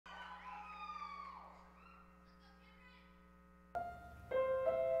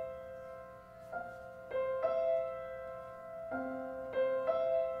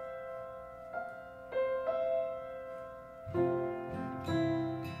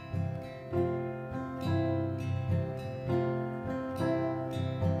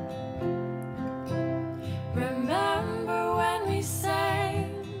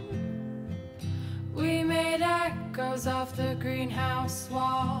the greenhouse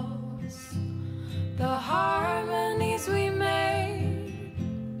walls, the harmonies we made.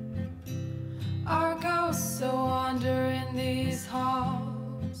 Our ghosts so wander in these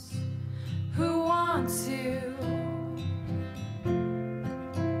halls. Who wants you?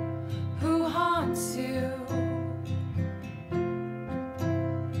 Who haunts you?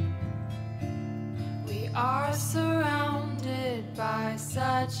 We are surrounded by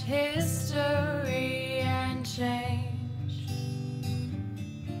such history and change,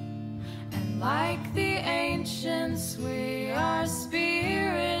 and like the ancients we are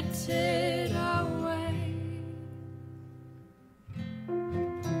spirited away.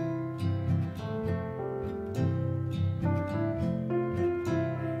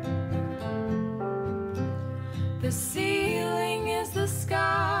 The ceiling is the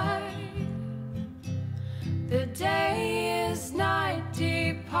sky, the day is night,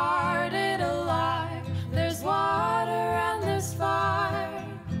 departed alive. There's water and there's fire,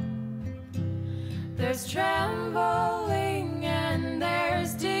 there's trembling and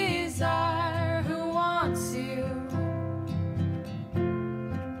there's desire. Who wants you?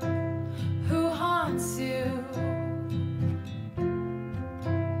 Who haunts you?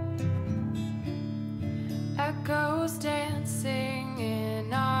 Echoes dancing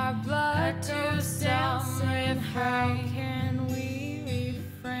in our blood to sound refrain. How can we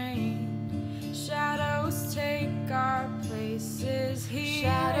refrain? Shadows take our places here.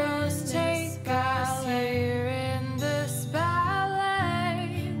 Shadows take us here in this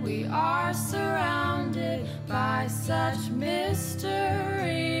ballet. We are surrounded by such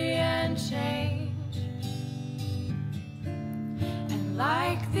mystery and change, and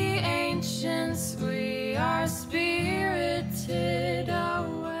like the ancients we are spirits